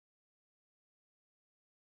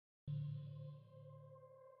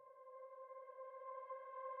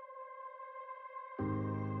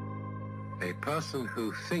A person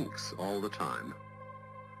who thinks all the time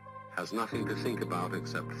has nothing to think about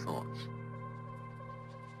except thoughts.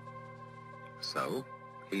 So,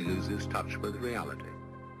 he loses touch with reality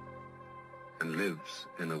and lives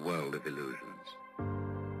in a world of illusions.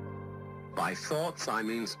 By thoughts, I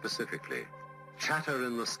mean specifically chatter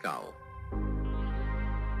in the skull,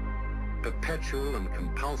 perpetual and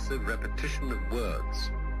compulsive repetition of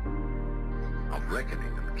words, of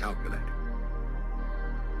reckoning and calculating.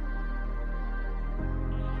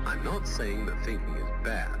 I'm not saying that thinking is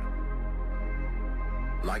bad.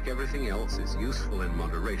 Like everything else, is useful in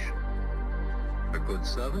moderation. A good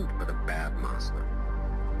servant, but a bad master.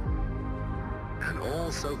 And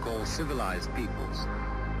all so-called civilized peoples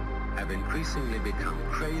have increasingly become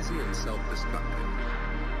crazy and self-destructive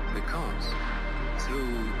because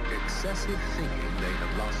through excessive thinking they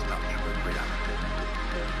have lost touch with reality.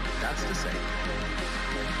 That's to say,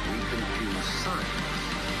 we confuse science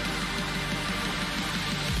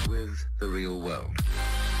with the real world.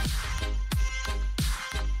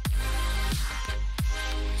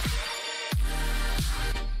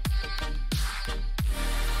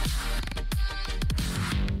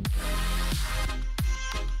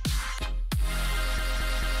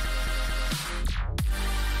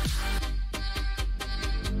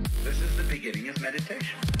 This is the beginning of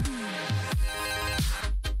meditation.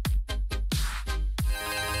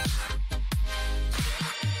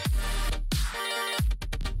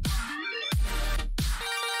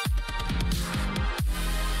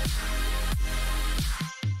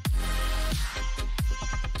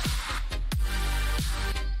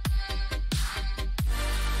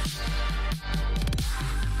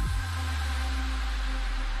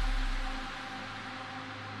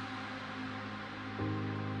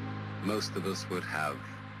 Most of us would have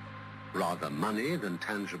rather money than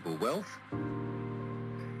tangible wealth,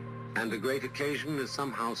 and a great occasion is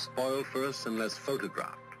somehow spoiled for us unless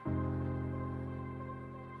photographed.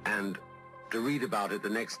 And to read about it the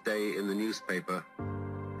next day in the newspaper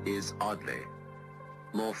is oddly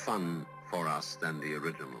more fun for us than the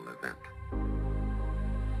original event.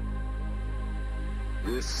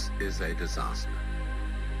 This is a disaster.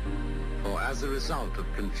 For as a result of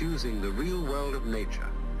confusing the real world of nature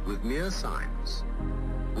with mere science,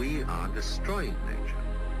 we are destroying nature.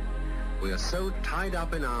 We are so tied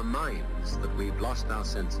up in our minds that we've lost our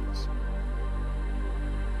senses.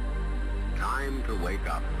 Time to wake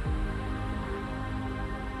up.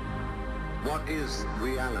 What is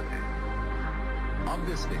reality?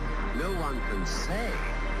 Obviously, no one can say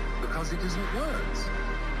because it isn't words.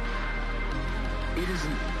 It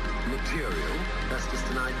isn't material, that's just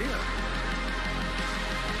an idea.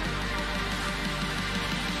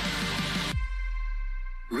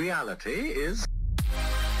 Reality is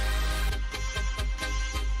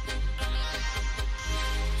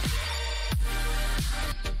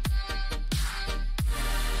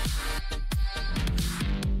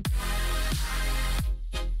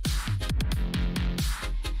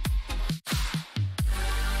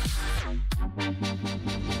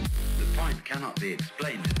the point cannot be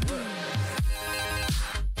explained in words.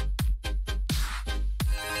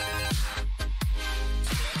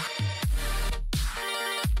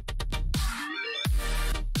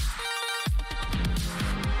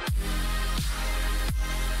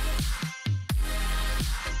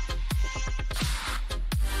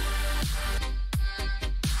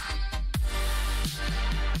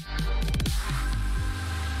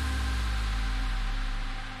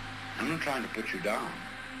 I'm not trying to put you down.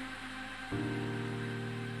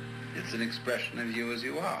 It's an expression of you as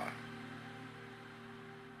you are.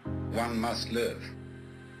 One must live.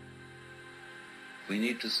 We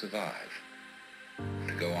need to survive,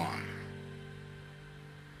 to go on.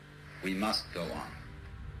 We must go on.